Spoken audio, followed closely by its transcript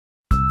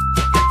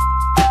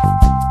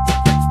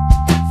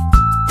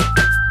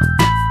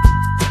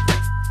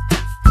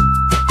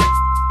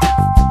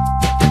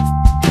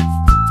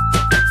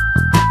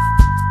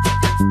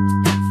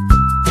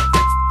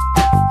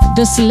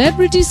The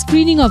celebrity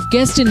screening of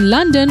Guest in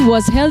London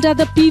was held at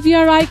the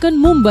PVR Icon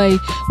Mumbai,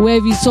 where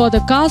we saw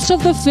the cast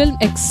of the film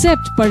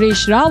except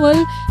Paresh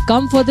Rawal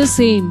come for the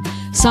same.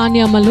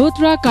 Sania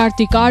Malhotra,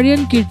 Kartik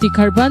Aaryan, Kirti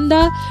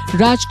Kharbanda,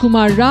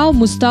 Rajkumar Rao,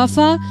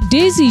 Mustafa,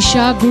 Daisy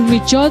Shah,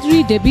 Gurmeet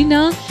Chaudhary,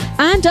 Debina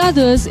and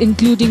others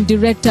including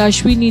director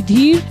Ashwini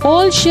Dheer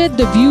all shared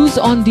the views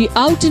on the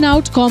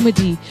out-and-out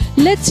comedy.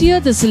 Let's hear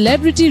the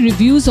celebrity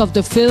reviews of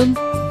the film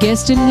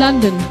Guest in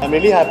London. I'm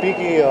really happy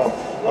कि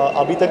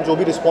अभी तक जो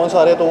भी response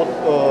आ रहा है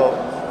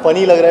तो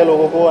funny लग रहा है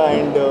लोगों को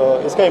एंड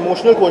इसका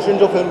इमोशनल क्वेश्चन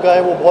जो फिल्म का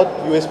है वो बहुत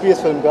यूएसपी है इस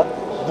फिल्म का,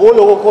 वो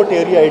लोगों को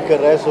टेरी आइड कर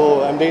रहा है. सो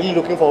I am really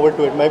looking forward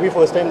to it. मैं भी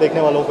फर्स्ट टाइम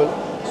देखने वाला हूँ फिल्म,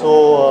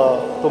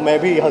 तो मैं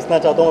भी हंसना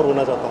चाहता हूँ और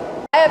रोना चाहता हूँ.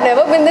 I have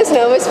never been this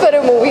nervous for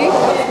a movie,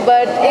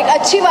 but एक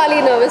अच्छी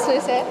वाली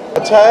nervousness है.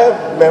 अच्छा है,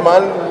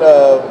 मेहमान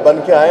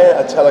बन के आए,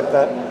 अच्छा लगता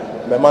है.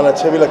 मेहमान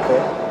अच्छे भी लगते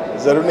हैं.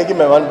 ज़रूर नहीं कि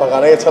मेहमान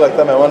भगाना ही अच्छा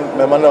लगता है,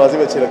 मेहमान नवाजी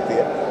भी अच्छी लगती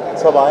है.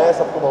 सब आए हैं,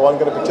 सबको भगवान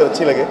करे पिक्चर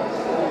अच्छी लगे.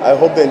 I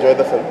hope they enjoy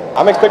the film.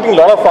 I'm expecting a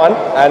lot of fun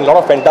and a lot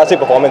of fantastic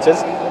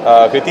performances.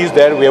 Kriti is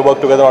there. We have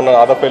worked together on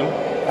another film,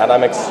 and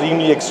I'm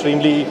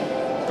extremely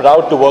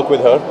proud to work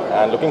with her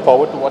and looking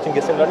forward to watching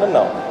Guest in London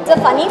now. It's a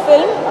funny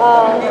film.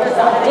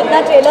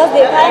 जितना trailers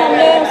देखा है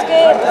हमने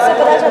उसके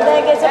पता चलता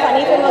है कि it's a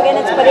funny film.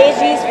 Again, it's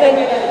Paresh ji's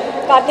film.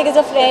 Kartik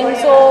is a friend,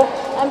 so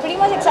I'm pretty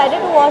much excited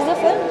to watch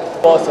the film.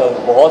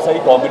 बहुत सारी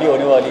कॉमेडी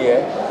होने वाली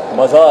है,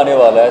 मज़ा आने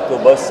वाला है, तो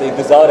बस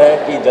इंतज़ार है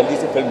कि जल्दी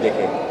से फिल्म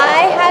देखें.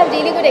 I have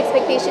really good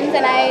expectations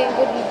and I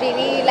would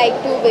really like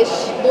to wish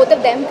both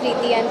of them,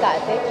 Kriti and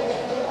Kartik,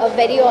 a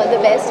very all the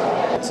best.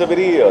 It's a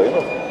very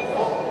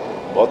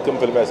बहुत कम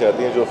फिल्में ऐसी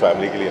आती हैं जो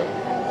फैमिली के लिए हैं.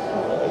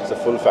 It's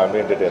a full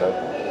family entertainer,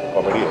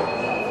 comedy है.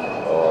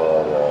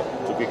 और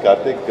चूँकि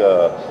कार्तिक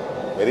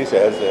मेरी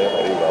शहर से है,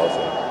 मेरी गाँव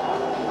से,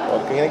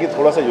 और कहीं ना कहीं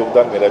थोड़ा सा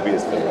योगदान मेरा भी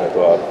इस फिल्म में,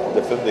 तो आप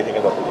जब फिल्म देखेंगे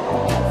तो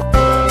आपको